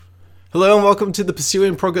Hello and welcome to the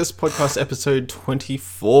Pursuing Progress podcast, episode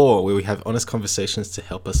 24, where we have honest conversations to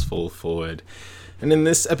help us fall forward. And in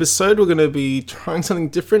this episode, we're going to be trying something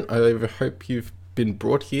different. I hope you've been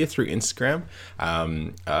brought here through Instagram.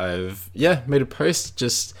 I've made a post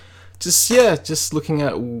just looking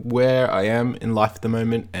at where I am in life at the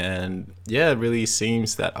moment, and it really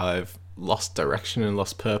seems that I've lost direction and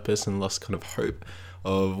lost purpose and lost kind of hope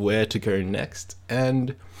of where to go next.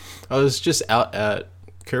 And I was just out at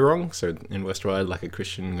Koorong, so in West Ryde, like a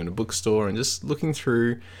Christian in a bookstore, and just looking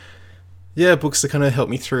through books to kind of help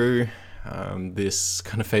me through this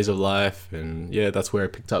kind of phase of life. And that's where I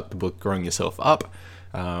picked up the book Growing Yourself Up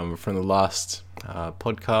from the last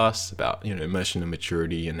podcast about immersion and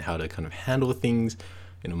maturity and how to kind of handle things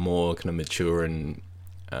in a more kind of mature and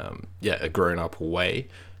a grown-up way,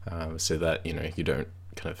 so that you don't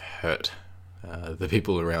kind of hurt the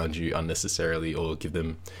people around you unnecessarily or give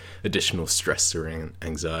them additional stress or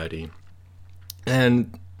anxiety.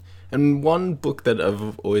 And one book that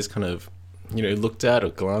I've always kind of looked at or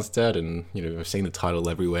glanced at, and I've seen the title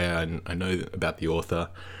everywhere and I know about the author,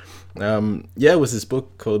 was this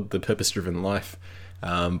book called The Purpose-Driven Life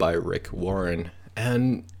by Rick Warren.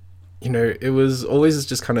 And it was always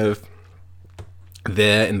just kind of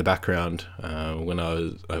there in the background when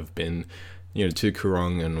I've been to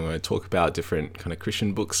Koorong, and when I talk about different kind of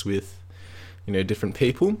Christian books with different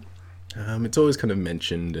people, it's always kind of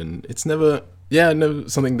mentioned, and it's never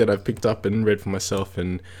something that I've picked up and read for myself.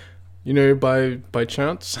 And by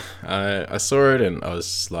chance I saw it and I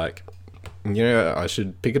was like, I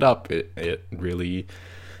should pick it up. It really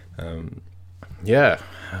kind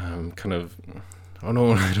of, I don't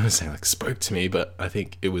want to say like spoke to me, but I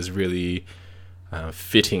think it was really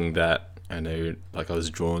fitting that I was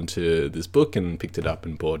drawn to this book and picked it up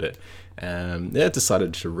and bought it, and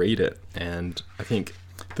decided to read it. And I think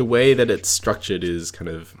the way that it's structured is kind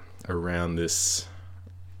of around this.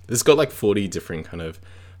 It's got like 40 different kind of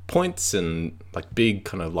points and like big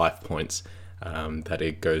kind of life points that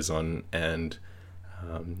it goes on, and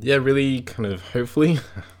really kind of hopefully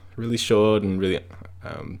really short and really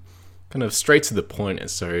kind of straight to the point. And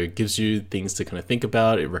so it gives you things to kind of think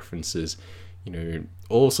about. It references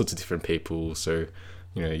all sorts of different people, so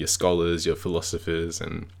your scholars, your philosophers,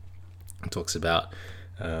 and it talks about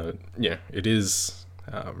it is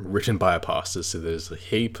written by a pastor, so there's a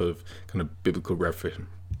heap of kind of biblical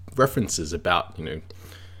references about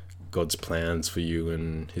God's plans for you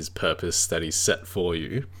and his purpose that he's set for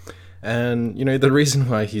you. And the reason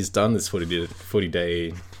why he's done this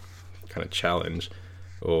 40-day kind of challenge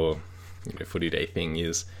or 40-day thing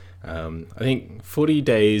is I think 40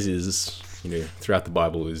 days is throughout the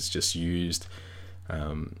Bible is just used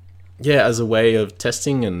as a way of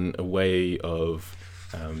testing and a way of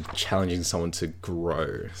challenging someone to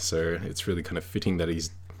grow. So it's really kind of fitting that he's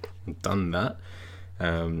done that.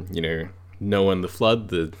 Noah and the flood,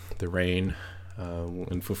 the rain,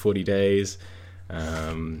 and for 40 days,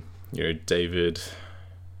 David,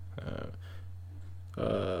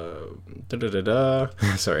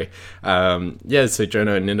 sorry. So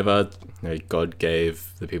Jonah and Nineveh, God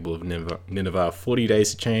gave the people of Nineveh 40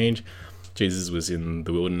 days to change. Jesus was in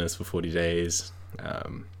the wilderness for 40 days,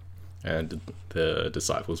 and the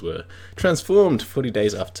disciples were transformed 40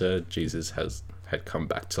 days after Jesus had come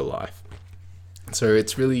back to life. So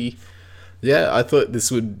it's really, I thought this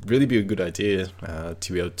would really be a good idea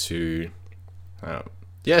to be able to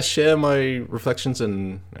share my reflections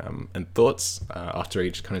and thoughts after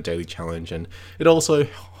each kind of daily challenge. And it also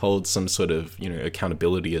holds some sort of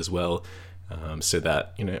accountability as well, so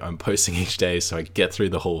that I'm posting each day so I get through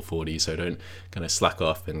the whole 40, so I don't kind of slack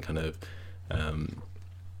off and kind of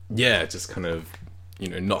just kind of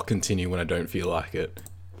not continue when I don't feel like it.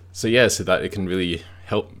 So that it can really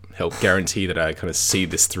help guarantee that I kind of see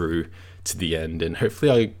this through to the end, and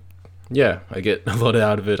hopefully I get a lot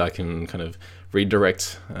out of it. I can kind of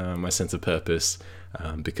redirect my sense of purpose,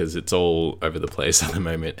 because it's all over the place at the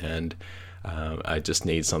moment, and I just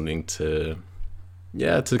need something to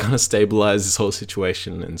kind of stabilize this whole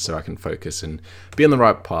situation, and so I can focus and be on the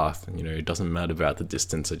right path. And it doesn't matter about the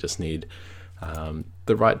distance, I just need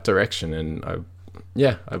the right direction. And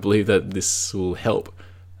I believe that this will help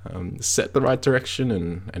set the right direction,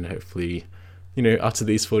 and hopefully after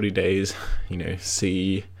these 40 days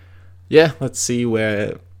see let's see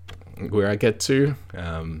where I get to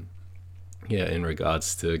in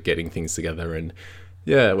regards to getting things together, and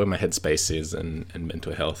where my headspace is, and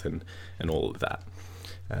mental health and all of that.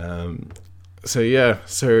 So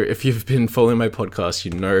if you've been following my podcast,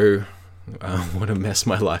 what a mess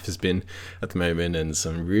my life has been at the moment, and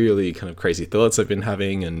some really kind of crazy thoughts I've been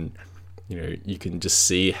having. And you can just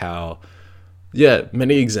see how yeah,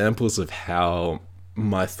 many examples of how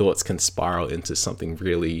my thoughts can spiral into something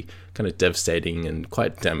really kind of devastating and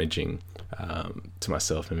quite damaging to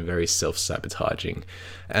myself, and very self-sabotaging.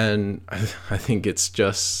 And I think it's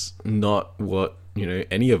just not what,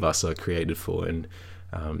 any of us are created for. And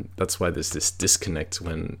that's why there's this disconnect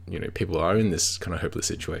when, people are in this kind of hopeless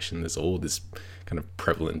situation. There's all this kind of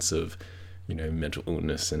prevalence of, mental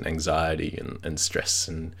illness and anxiety and stress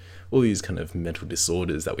and all these kind of mental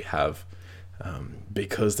disorders that we have,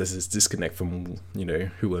 because there's this disconnect from,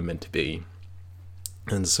 who we're meant to be.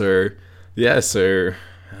 And so,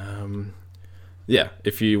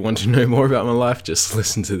 if you want to know more about my life, just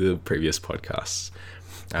listen to the previous podcasts.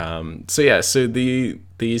 So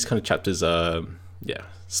these kind of chapters are,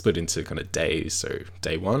 split into kind of days. So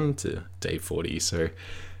day 1 to day 40. So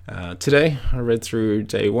today I read through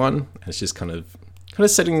day 1, and it's just kind of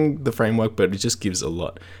setting the framework, but it just gives a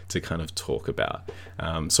lot to kind of talk about.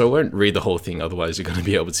 So I won't read the whole thing, otherwise you're going to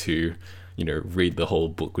be able to, read the whole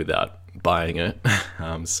book without buying it.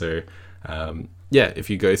 If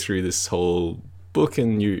you go through this whole book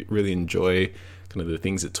and you really enjoy kind of the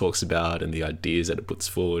things it talks about and the ideas that it puts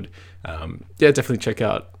forward, definitely check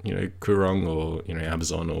out, Koorong or,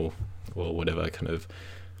 Amazon or whatever kind of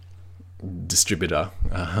distributor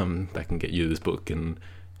that can get you this book. And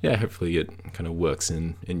hopefully it kind of works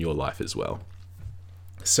in your life as well.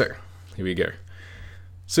 So here we go.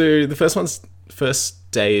 So the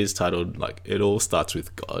first day is titled, like, It All Starts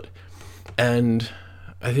With God. And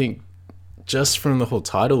I think just from the whole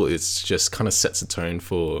title, it's just kind of sets a tone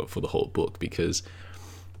for the whole book, because,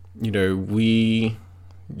 we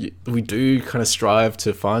do kind of strive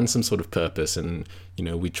to find some sort of purpose, and,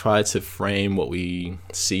 we try to frame what we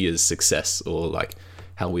see as success, or like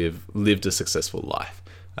how we have lived a successful life.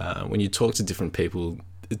 When you talk to different people,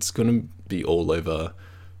 it's going to be all over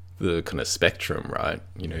the kind of spectrum, right?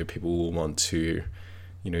 People will want to,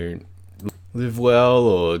 live well,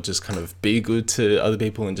 or just kind of be good to other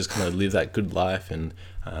people and just kind of live that good life, and,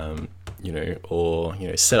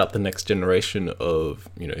 set up the next generation of,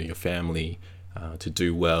 your family to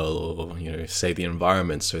do well, or, save the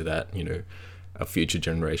environment so that, our future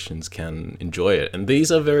generations can enjoy it. And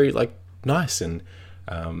these are very, like, nice, and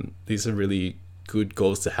these are really good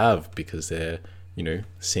goals to have, because they're,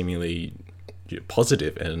 seemingly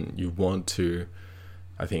positive, and you want to,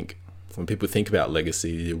 I think, when people think about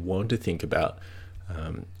legacy, you want to think about,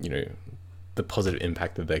 the positive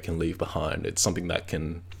impact that they can leave behind. It's something that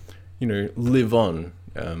can, live on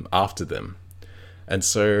after them. And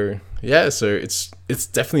so it's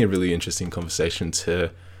definitely a really interesting conversation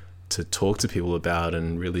to talk to people about,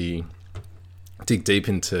 and really dig deep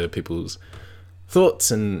into people's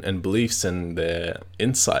thoughts and beliefs and their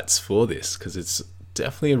insights for this, because it's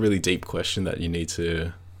definitely a really deep question that you need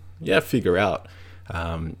to figure out,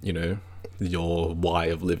 your why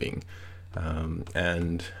of living.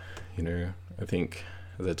 And I think,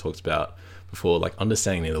 as I talked about before, like,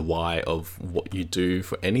 understanding the why of what you do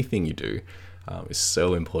for anything you do is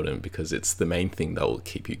so important, because it's the main thing that will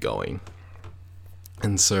keep you going.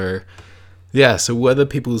 And so whether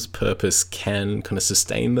people's purpose can kind of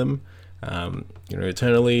sustain them,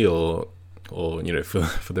 eternally, or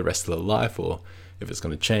for the rest of their life, or if it's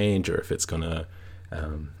going to change, or if it's going to,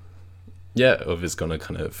 or if it's going to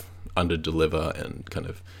kind of under deliver and kind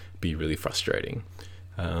of be really frustrating.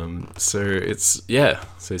 So it's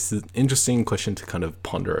an interesting question to kind of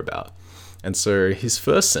ponder about. And so his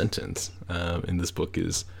first sentence in this book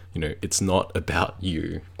is, it's not about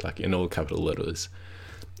you, like in all capital letters.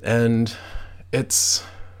 And it's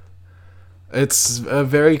a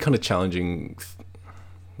very kind of challenging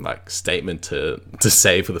statement to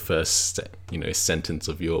say for the first sentence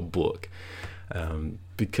of your book,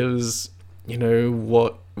 because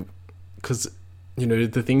the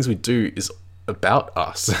things we do is about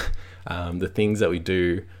us. The things that we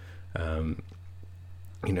do,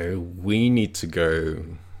 we need to go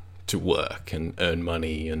to work and earn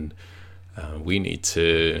money, and we need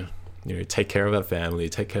to take care of our family,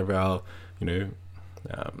 take care of our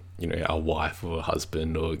our wife or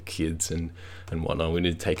husband or kids and whatnot. We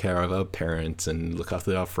need to take care of our parents and look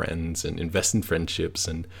after our friends and invest in friendships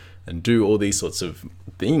and do all these sorts of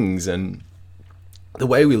things. And the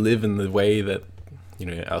way we live and the way that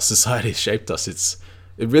our society has shaped us,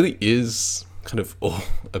 it really is kind of all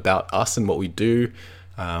about us and what we do.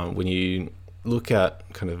 When you look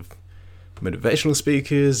at kind of motivational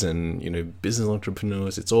speakers and business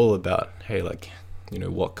entrepreneurs, it's all about, hey,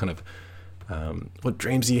 what kind of what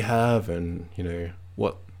dreams you have, and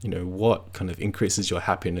what kind of increases your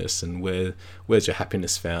happiness, and where's your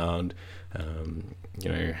happiness found,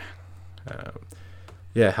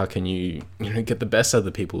 yeah, how can you, get the best out of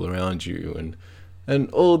the people around you, and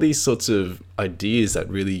all these sorts of ideas that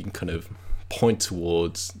really kind of point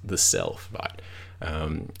towards the self, right?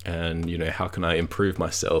 And how can I improve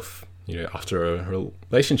myself, after a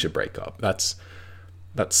relationship breakup? That's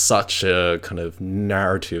such a kind of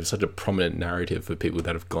narrative, such a prominent narrative for people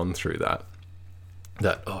that have gone through that.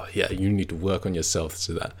 That, oh yeah, you need to work on yourself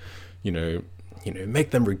so that,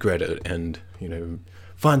 make them regret it, and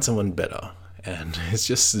find someone better. And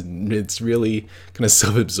it's really kind of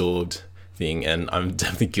self-absorbed thing, and I'm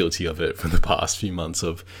definitely guilty of it for the past few months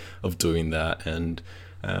of doing that. And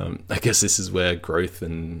I guess this is where growth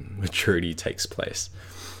and maturity takes place.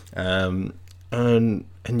 And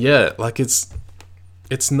yeah, like it's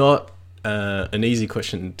not an easy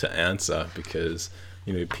question to answer, because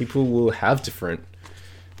people will have different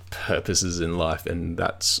purposes in life, and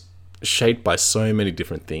that's shaped by so many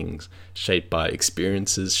different things, shaped by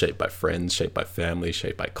experiences, shaped by friends, shaped by family,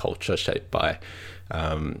 shaped by culture, shaped by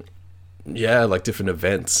like different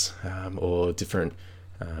events, or different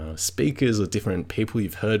speakers, or different people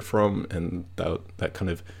you've heard from, and that kind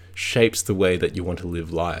of shapes the way that you want to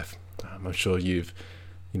live life. I'm sure you've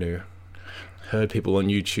heard people on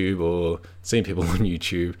YouTube or seen people on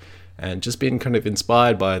YouTube and just been kind of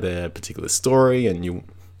inspired by their particular story, and you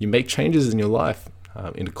make changes in your life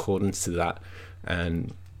in accordance to that.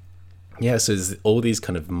 And yeah, so there's all these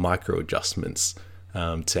kind of micro adjustments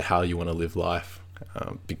to how you want to live life,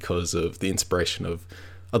 because of the inspiration of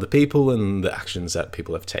other people and the actions that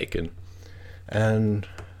people have taken. And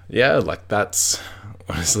yeah, like that's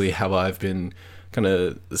honestly how I've been kind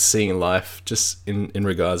of seeing life, just in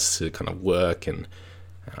regards to kind of work and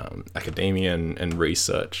academia and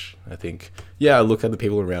research. I think, yeah, I look at the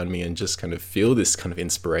people around me and just kind of feel this kind of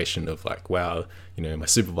inspiration of like, wow, my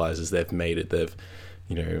supervisors, they've made it. They've,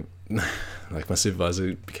 like my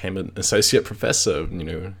supervisor became an associate professor,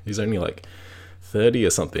 he's only like 30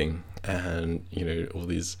 or something. And, all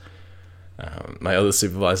these, my other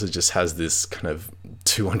supervisor just has this kind of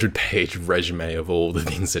 200-page resume of all the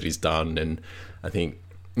things that he's done. And I think,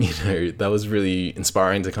 that was really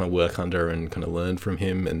inspiring to kind of work under and kind of learn from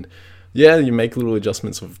him. And yeah, you make little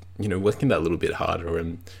adjustments of, working that little bit harder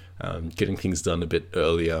and getting things done a bit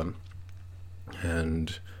earlier.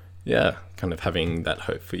 And yeah, kind of having that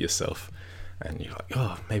hope for yourself. And you're like,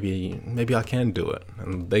 oh, maybe I can do it.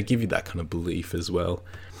 And they give you that kind of belief as well.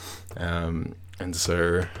 And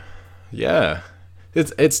so, yeah,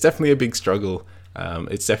 it's definitely a big struggle.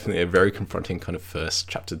 It's definitely a very confronting kind of first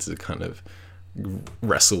chapter to kind of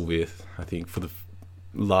wrestle with. I think for the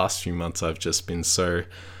last few months, I've just been so,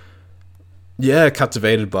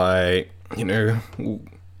 captivated by,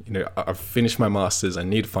 I've finished my master's. I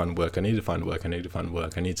need to find work. I need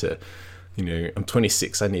to, I'm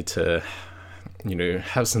 26. I need to,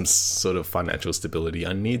 have some sort of financial stability.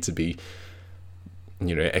 I need to be,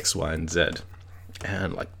 X, Y, and Z.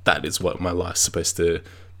 And like, that is what my life's supposed to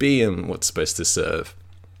be and what's supposed to serve.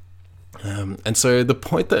 And so the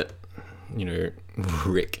point that,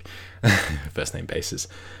 Rick, first name basis,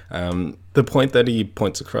 the point that he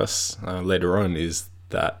points across later on is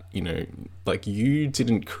that, like, you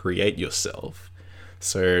didn't create yourself.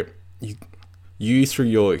 So you through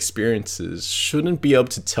your experiences shouldn't be able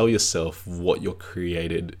to tell yourself what you're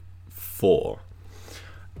created for.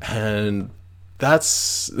 And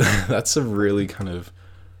that's a really kind of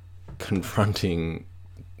confronting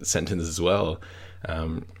sentence as well,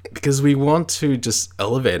 because we want to just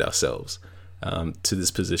elevate ourselves to this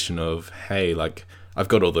position of, hey, like, I've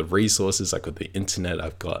got all the resources, I've got the internet,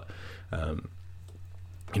 I've got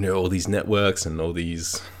all these networks and all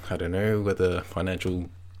these, I don't know, whether financial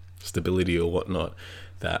stability or whatnot,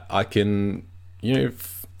 that I can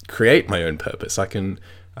create my own purpose. I can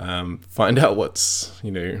find out what's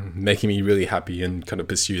making me really happy and kind of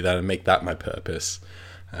pursue that and make that my purpose.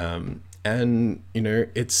 And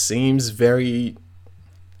it seems very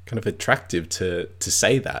kind of attractive to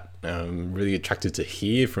say that, really attractive to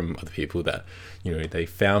hear from other people that they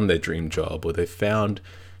found their dream job, or they found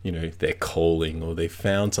their calling, or they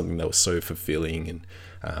found something that was so fulfilling, and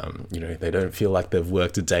they don't feel like they've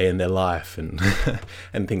worked a day in their life, and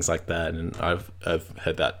and things like that. And I've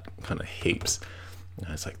heard that kind of heaps.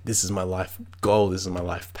 It's like, this is my life goal, this is my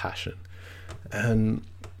life passion. And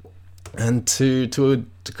to a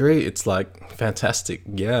degree, it's like fantastic,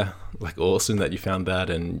 yeah, like awesome that you found that,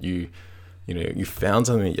 and you found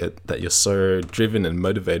something that you're so driven and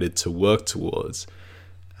motivated to work towards.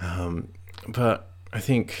 But I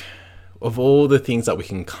think of all the things that we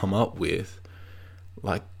can come up with,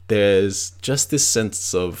 like, there's just this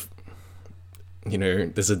sense of,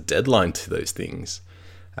 there's a deadline to those things.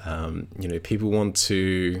 People want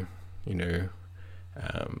to,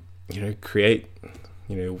 create,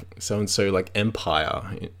 so and so like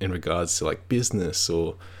empire in regards to like business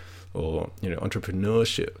or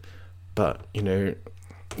entrepreneurship. But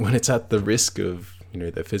when it's at the risk of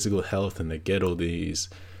their physical health, and they get all these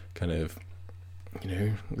kind of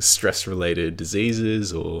stress related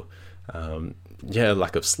diseases, or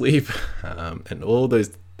lack of sleep, and all those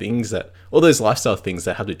lifestyle things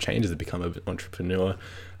that have to change as they become an entrepreneur.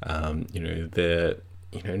 They're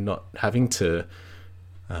not having the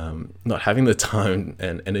time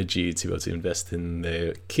and energy to be able to invest in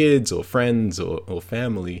their kids or friends or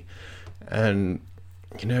family. And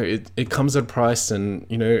it comes at a price, and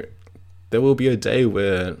there will be a day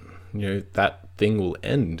where that thing will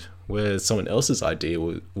end, where someone else's idea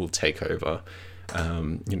will take over.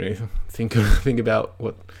 Think about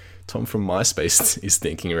what Tom from MySpace is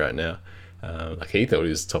thinking right now. He thought he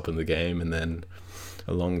was top of the game, and then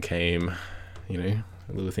along came a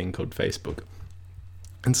little thing called Facebook.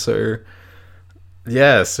 And so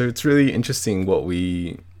it's really interesting what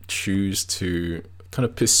we choose to kind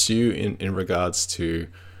of pursue in regards to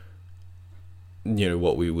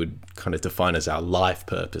what we would kind of define as our life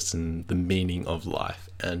purpose and the meaning of life.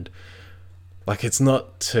 And it's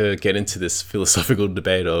not to get into this philosophical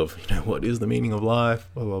debate of what is the meaning of life,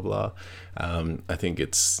 blah blah blah. I think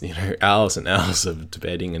it's hours and hours of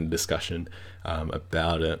debating and discussion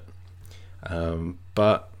about it.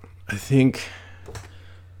 But I think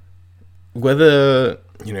whether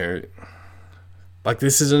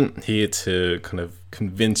this isn't here to kind of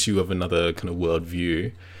convince you of another kind of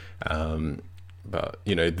worldview, but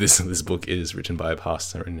this book is written by a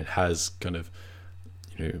pastor, and it has kind of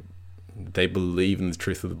they believe in the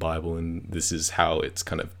truth of the Bible, and this is how it's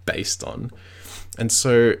kind of based on. And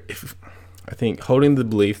so I think holding the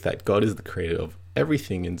belief that God is the creator of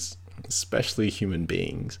everything, and especially human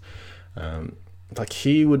beings,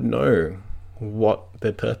 he would know what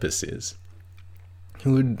their purpose is. He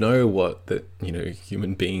would know what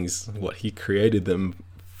human beings, what he created them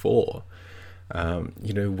for.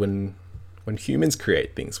 When humans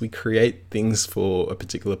create things, we create things for a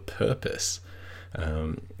particular purpose.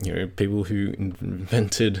 People who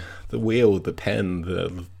invented the wheel, the pen,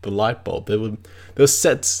 the light bulb, there were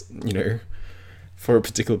sets, for a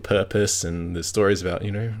particular purpose. And there's stories about,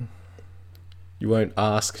 you won't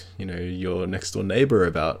ask, your next door neighbor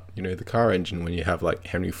about, the car engine when you have like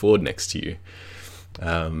Henry Ford next to you.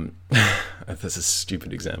 That's a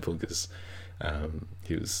stupid example because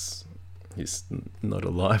he's not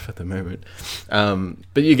alive at the moment.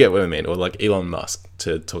 But you get what I mean. Or like Elon Musk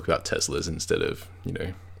to talk about Teslas instead of,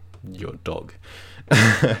 your dog.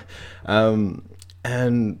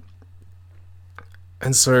 And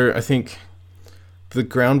so I think the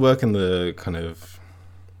groundwork and the kind of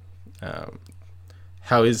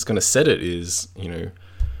how he's going to set it is,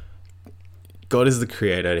 God is the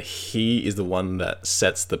creator. He is the one that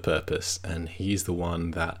sets the purpose, and he's the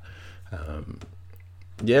one that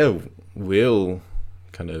will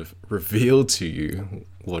kind of reveal to you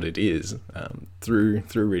what it is through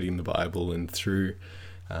reading the Bible, and through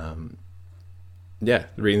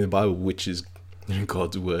reading the Bible, which is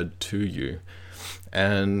God's word to you.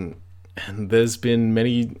 And there's been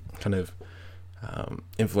many kind of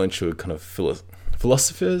influential kind of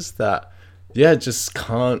philosophers that just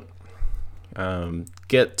can't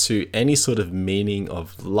get to any sort of meaning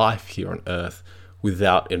of life here on earth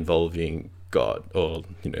without involving God, or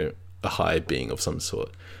a higher being of some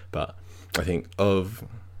sort. But I think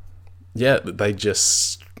they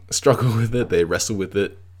just struggle with it, they wrestle with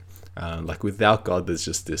it. Without God, there's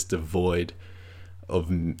just this devoid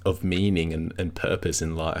of meaning and purpose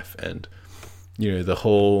in life. And the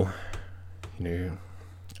whole I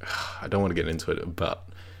don't want to get into it, but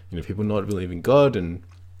people not believing God, and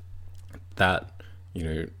that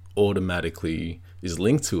automatically is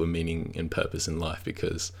linked to a meaning and purpose in life,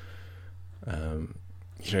 because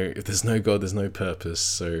if there's no God, there's no purpose.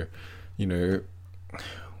 So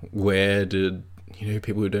where did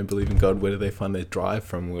people who don't believe in God, where do they find their drive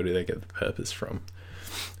from? Where do they get the purpose from?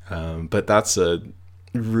 But that's a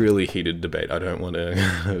really heated debate. I don't want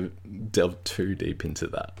to delve too deep into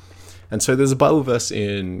that. And so there's a Bible verse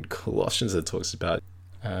in Colossians that talks about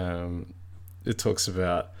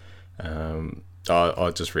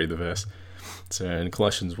I'll just read the verse. So in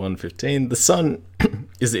Colossians 1:15, the Son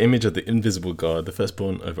is the image of the invisible God, the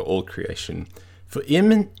firstborn over all creation. For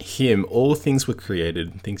in him all things were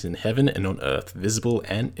created, things in heaven and on earth, visible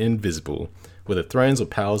and invisible, whether thrones or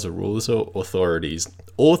powers or rulers or authorities.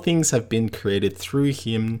 All things have been created through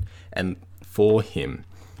him and for him.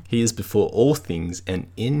 He is before all things, and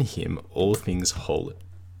in him all things hold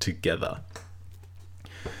together.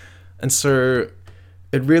 And so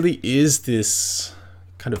it really is this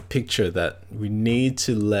kind of picture that we need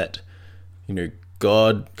to let,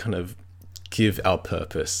 God kind of give our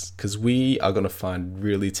purpose, because we are going to find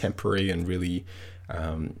really temporary and really,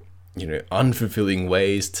 unfulfilling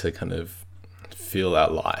ways to kind of feel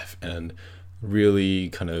our life, and really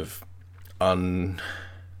kind of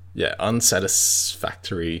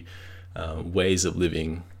unsatisfactory ways of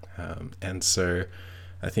living. And so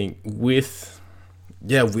I think with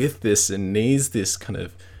this, it needs this kind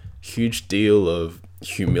of huge deal of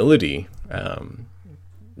humility, I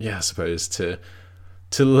suppose, to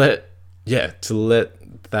let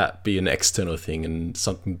that be an external thing and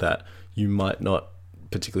something that you might not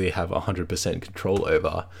particularly have 100% control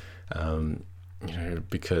over,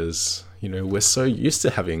 because we're so used to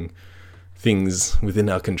having things within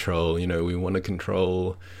our control. We want to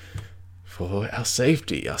control for our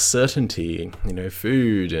safety, our certainty,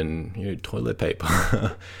 food and toilet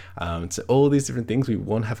paper. So all these different things we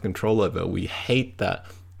want to have control over. We hate that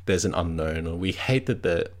there's an unknown, or we hate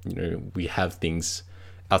that we have things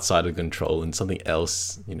outside of control and something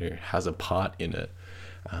else has a part in it.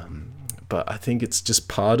 But I think it's just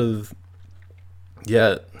part of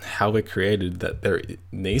how we're created, that there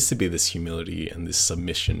needs to be this humility and this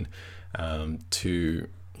submission to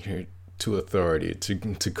authority,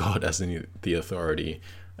 to God as the authority.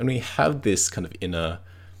 And we have this kind of inner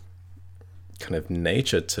kind of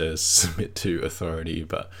nature to submit to authority,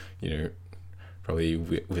 but probably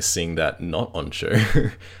we're seeing that not on show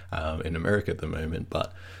in America at the moment.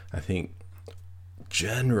 But I think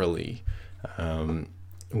generally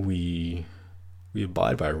we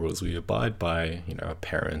abide by rules, we abide by our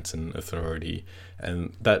parents and authority,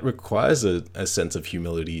 and that requires a sense of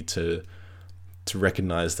humility to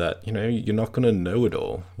recognize that you're not going to know it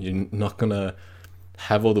all, you're not going to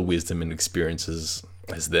have all the wisdom and experiences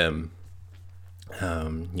as them.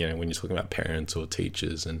 When you're talking about parents or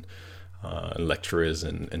teachers and lecturers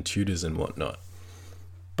and tutors and whatnot.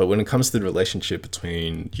 But when it comes to the relationship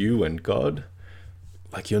between you and God,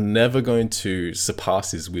 you're never going to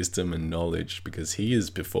surpass his wisdom and knowledge, because he is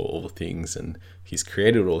before all things and he's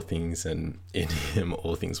created all things, and in him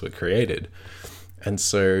all things were created. And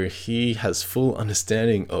so he has full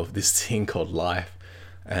understanding of this thing called life,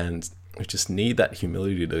 and we just need that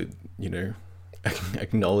humility to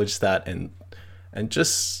acknowledge that, and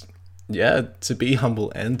just to be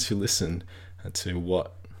humble and to listen to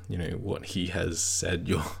what he has said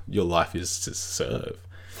your life is to serve.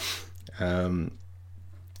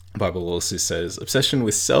 Bible also says, obsession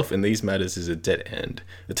with self in these matters is a dead end.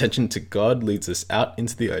 Attention to God leads us out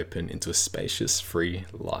into the open, into a spacious, free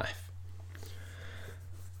life.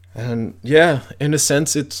 And in a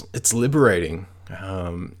sense, it's liberating.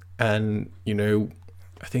 And I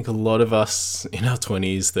think a lot of us in our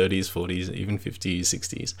 20s, 30s, 40s, even 50s,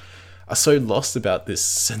 60s are so lost about this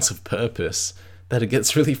sense of purpose that it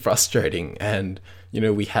gets really frustrating. And,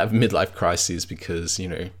 we have midlife crises because,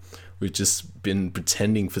 we've just been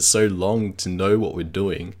pretending for so long to know what we're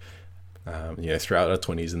doing, throughout our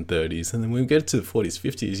 20s and 30s. And then when we get to the 40s,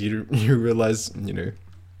 50s, you realize, you've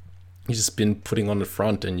just been putting on the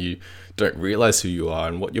front, and you don't realize who you are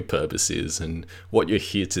and what your purpose is and what you're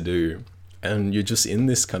here to do. And you're just in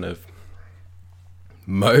this kind of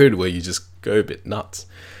mode where you just go a bit nuts,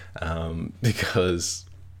 because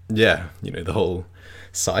the whole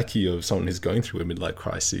psyche of someone who's going through a midlife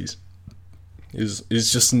crisis is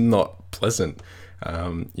just not pleasant.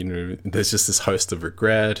 There's just this host of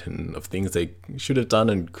regret and of things they should have done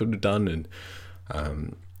and could have done, and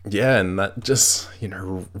and that just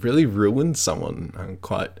really ruins someone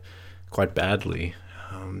quite badly.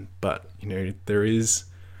 But there is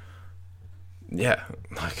I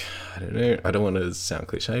don't know, I don't want to sound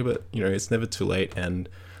cliche, but it's never too late, and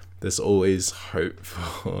there's always hope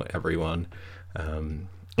for everyone.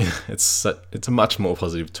 It's a much more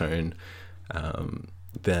positive tone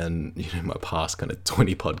than my past kind of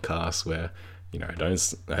 20 podcasts where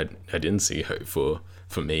I didn't see hope for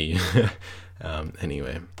me.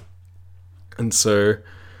 Anyway, and so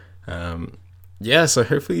so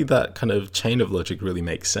hopefully that kind of chain of logic really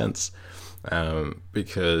makes sense,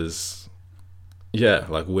 because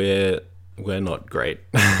we're not great.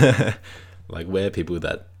 We're people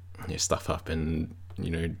that stuff up and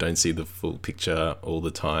don't see the full picture all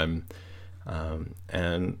the time,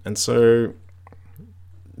 and so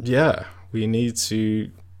we need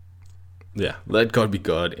to let God be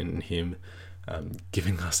God in him,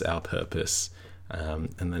 giving us our purpose,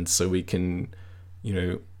 and then so we can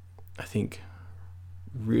I think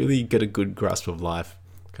really get a good grasp of life,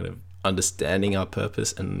 kind of understanding our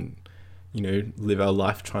purpose and live our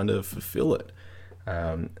life trying to fulfill it,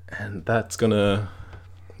 and that's gonna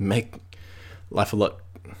make life a lot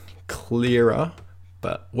clearer,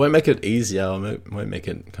 but won't make it easier. Won't make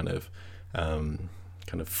it kind of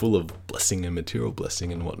full of blessing and material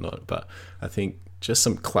blessing and whatnot. But I think just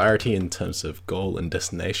some clarity in terms of goal and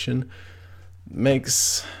destination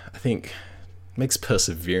makes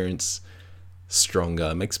perseverance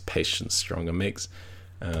stronger, makes patience stronger, makes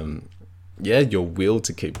your will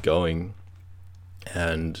to keep going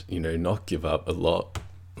and not give up a lot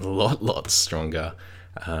stronger.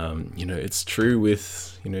 It's true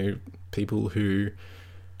with people who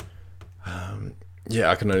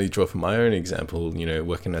I can only draw from my own example,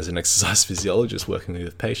 working as an exercise physiologist, working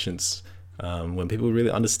with patients, when people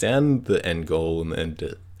really understand the end goal and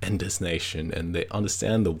the end destination, and they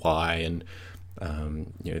understand the why, and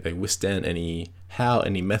they withstand any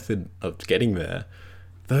method of getting there,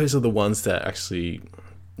 those are the ones that actually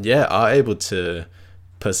are able to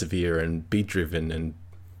persevere and be driven and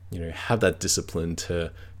have that discipline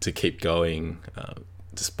to keep going,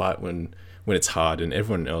 despite when it's hard and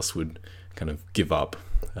everyone else would kind of give up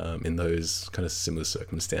in those kind of similar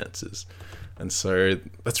circumstances. And so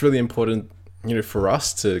that's really important for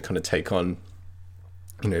us to kind of take on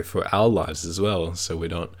for our lives as well, so we're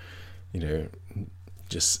not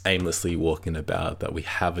just aimlessly walking about, that we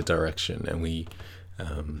have a direction and we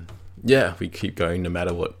keep going no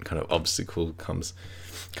matter what kind of obstacle comes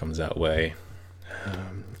our way.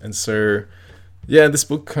 And so this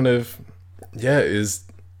book kind of is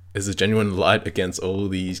a genuine light against all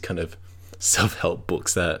these kind of self-help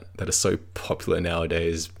books that are so popular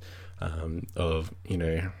nowadays, of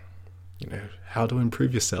how to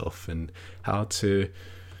improve yourself and how to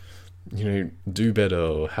do better,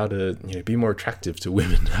 or how to be more attractive to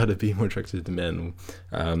women, how to be more attractive to men.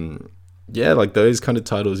 Like those kind of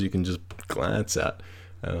titles you can just glance at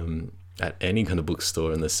any kind of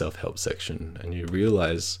bookstore in the self-help section, and you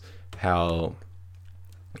realize how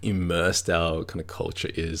immersed our kind of culture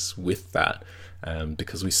is with that,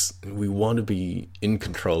 because we want to be in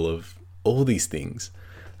control of all these things,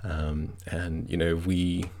 and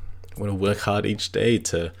we want to work hard each day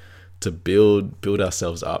to build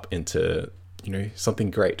ourselves up into something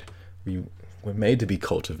great. We're made to be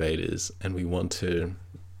cultivators, and we want to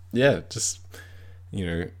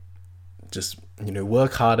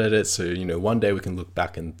work hard at it, so one day we can look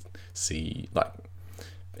back and see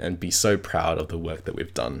and be so proud of the work that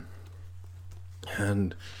we've done.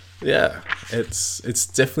 And it's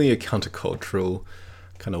definitely a countercultural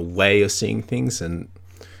kind of way of seeing things. And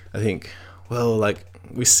I think,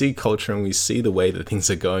 we see culture and we see the way that things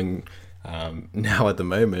are going now at the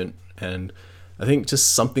moment, and I think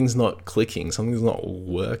just something's not clicking, something's not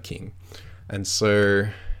working. And so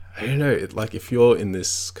I don't know, if you're in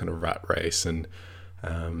this kind of rat race and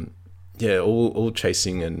all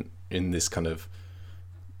chasing and in this kind of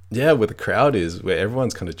where the crowd is, where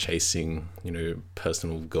everyone's kind of chasing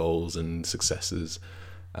personal goals and successes,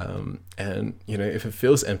 and if it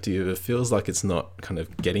feels empty, if it feels like it's not kind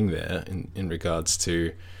of getting there in regards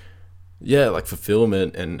to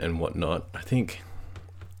fulfillment and whatnot, I think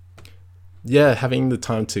having the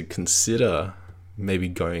time to consider maybe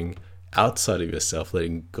going outside of yourself,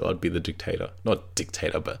 letting God be the not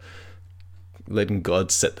dictator, but letting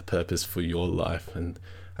God set the purpose for your life. And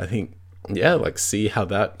I think see how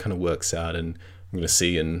that kind of works out, and I'm going to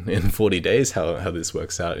see in 40 days how this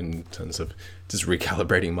works out in terms of just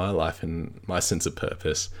recalibrating my life and my sense of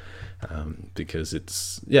purpose, because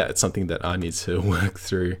it's something that I need to work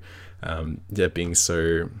through, being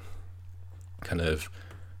so kind of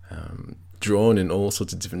drawn in all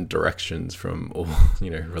sorts of different directions from all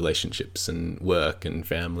relationships and work and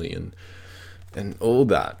family and all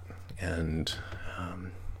that. And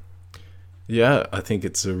I think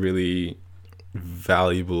it's a really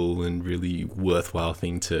valuable and really worthwhile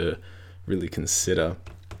thing to really consider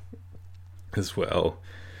as well.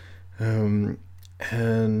 So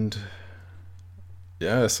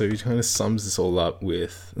he kind of sums this all up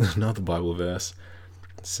with another Bible verse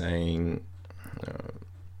saying,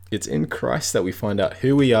 it's in Christ that we find out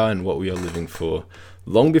who we are and what we are living for.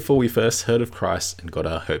 Long before we first heard of Christ and got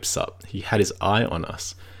our hopes up, he had his eye on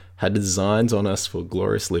us, had designs on us for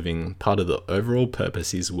glorious living, part of the overall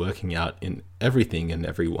purpose he's working out in everything and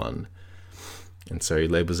everyone. And so he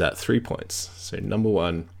labels out 3 points. So number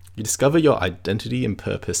 1, you discover your identity and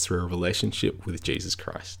purpose through a relationship with Jesus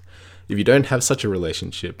Christ. If you don't have such a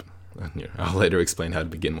relationship, I'll later explain how to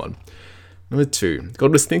begin one. Number 2,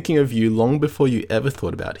 God was thinking of you long before you ever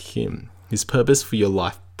thought about him. His purpose for your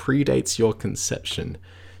life predates your conception.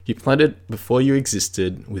 He planned it before you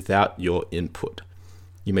existed without your input.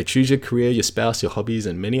 You may choose your career, your spouse, your hobbies,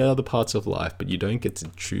 and many other parts of life, but you don't get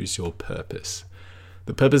to choose your purpose.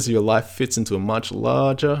 The purpose of your life fits into a much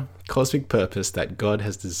larger cosmic purpose that God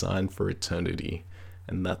has designed for eternity.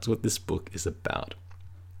 And that's what this book is about.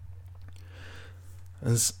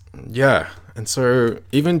 And so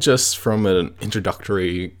even just from an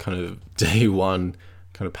introductory kind of day one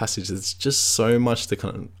kind of passage, there's just so much to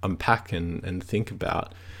kind of unpack and think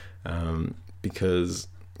about, because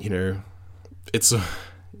it's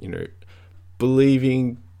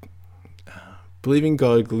believing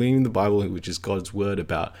God, believing the Bible, which is God's word,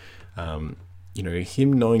 about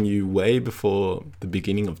him knowing you way before the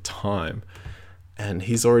beginning of time, and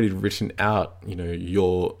he's already written out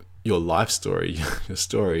your life story, your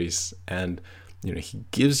stories, and he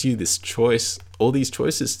gives you this choice, all these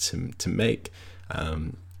choices to make,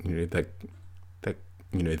 that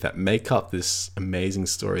make up this amazing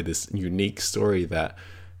story, this unique story that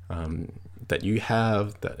you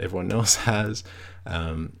have, that everyone else has,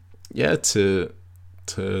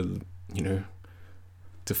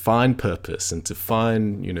 to find purpose and to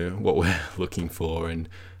find what we're looking for, and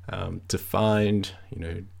to find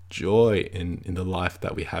joy in the life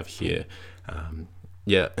that we have here.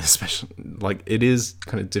 Especially, like, it is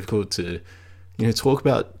kind of difficult to talk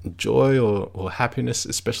about joy or happiness,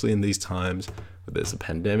 especially in these times. There's a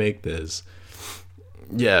pandemic, there's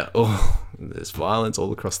violence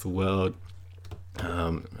all across the world,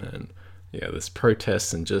 and there's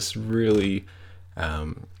protests, and just really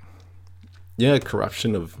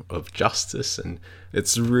corruption of justice, and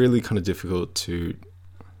it's really kind of difficult to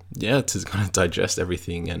kind of digest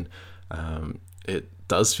everything. And it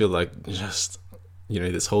does feel like just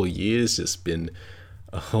this whole year's just been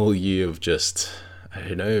a whole year of just, I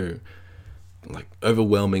don't know, like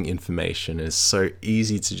overwhelming information. It's so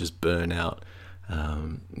easy to just burn out,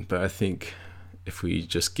 but I think if we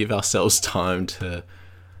just give ourselves time to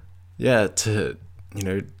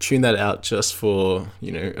tune that out just for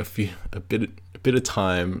a bit of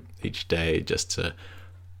time each day, just to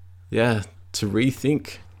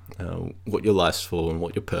rethink what your life's for and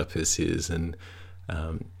what your purpose is, and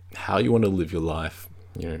how you want to live your life,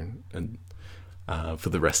 and for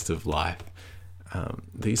the rest of life.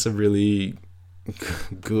 These are really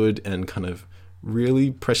good and kind of really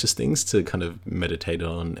precious things to kind of meditate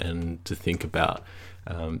on and to think about,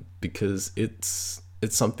 because it's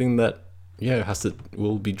something that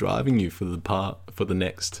will be driving you for the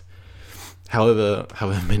next however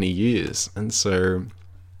many years. And so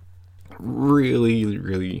really,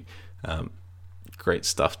 really great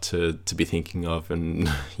stuff to be thinking of.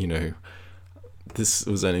 And this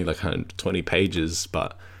was only like 120 pages,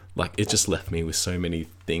 but like it just left me with so many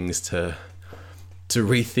things to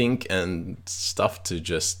rethink and stuff to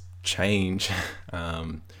just change,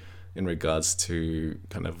 in regards to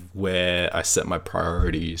kind of where I set my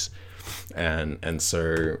priorities. And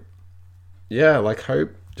so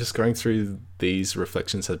hope just going through these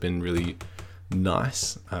reflections has been really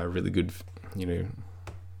nice, really good,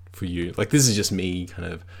 for you. Like, this is just me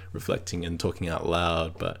kind of reflecting and talking out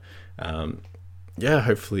loud, but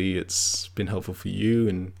hopefully it's been helpful for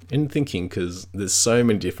you in thinking, because there's so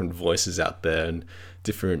many different voices out there and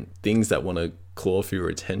different things that want to claw for your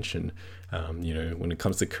attention, when it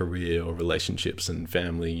comes to career or relationships and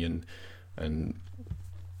family and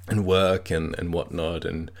work and whatnot,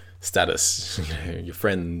 and status, your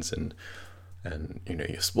friends and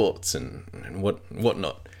your sports and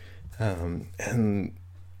whatnot. And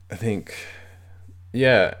I think,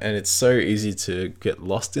 and it's so easy to get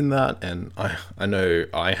lost in that, and I know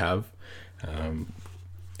I have,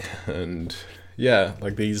 and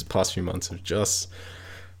like these past few months have just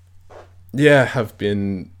have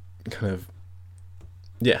been kind of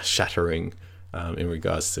shattering, in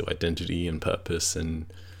regards to identity and purpose and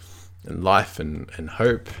life and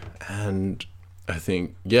hope. And I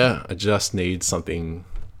think I just need something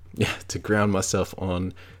to ground myself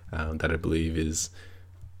on, that I believe is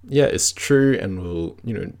true and will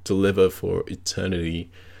deliver for eternity.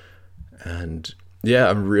 And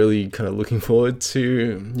I'm really kind of looking forward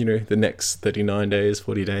to the next 39 days,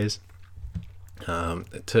 40 days,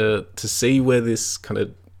 to see where this kind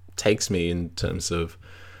of takes me in terms of,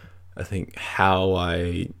 I think, how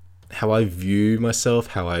I view myself,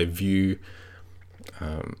 how I view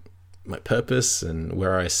my purpose, and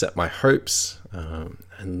where I set my hopes,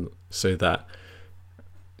 and so that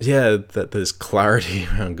that there's clarity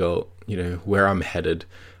around where I'm headed,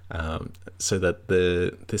 so that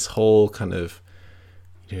this whole kind of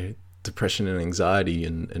depression and anxiety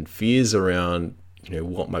and fears around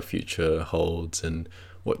what my future holds and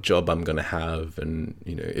what job I'm going to have, and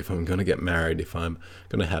if I'm going to get married, if I'm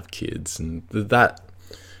going to have kids, and that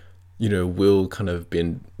will kind of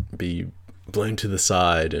be blown to the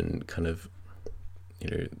side, and kind of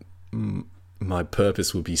my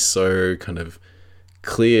purpose will be so kind of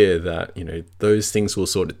clear that those things will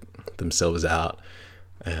sort themselves out,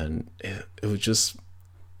 And it was just,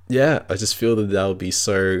 yeah, I just feel that would be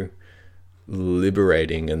so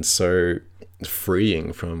liberating and so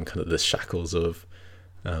freeing from kind of the shackles of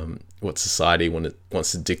what society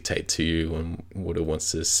wants to dictate to you, and what it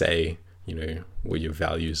wants to say, what your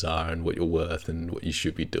values are and what you're worth and what you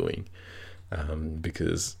should be doing.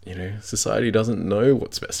 Because, society doesn't know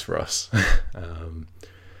what's best for us.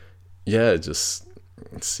 Just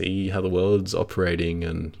see how the world's operating,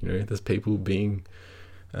 and, there's people being,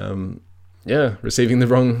 receiving the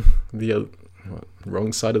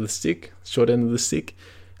wrong side of the stick, short end of the stick.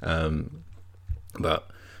 But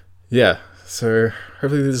yeah, so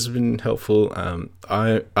hopefully this has been helpful.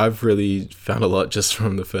 I've really found a lot just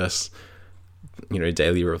from the first,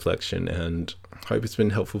 daily reflection, and hope it's been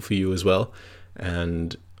helpful for you as well.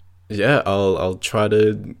 And yeah, I'll try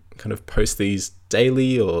to kind of post these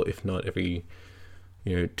daily, or if not every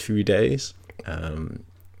 2 days. And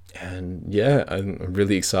yeah, I'm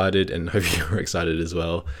really excited, and hope you're excited as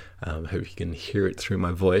well. Hope you can hear it through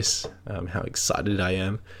my voice, how excited I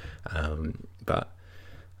am. But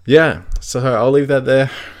yeah, so I'll leave that there.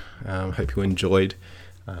 Hope you enjoyed.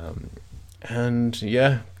 And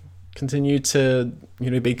yeah, continue to,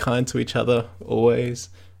 be kind to each other always.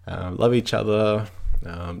 Love each other.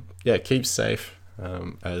 Keep safe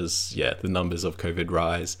as the numbers of COVID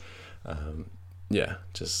rise.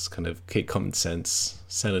 Just kind of keep common sense,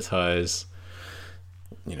 sanitize,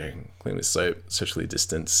 clean with soap, socially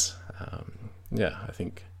distance. I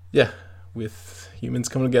think, with humans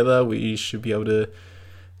coming together, we should be able to,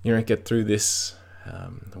 get through this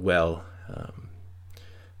well.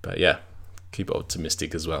 But yeah, keep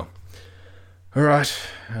optimistic as well. All right.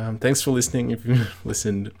 Thanks for listening. If you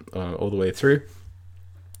listened all the way through,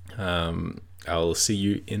 I'll see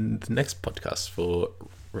you in the next podcast for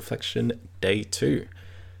Reflection Day 2.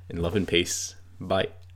 In love and peace. Bye.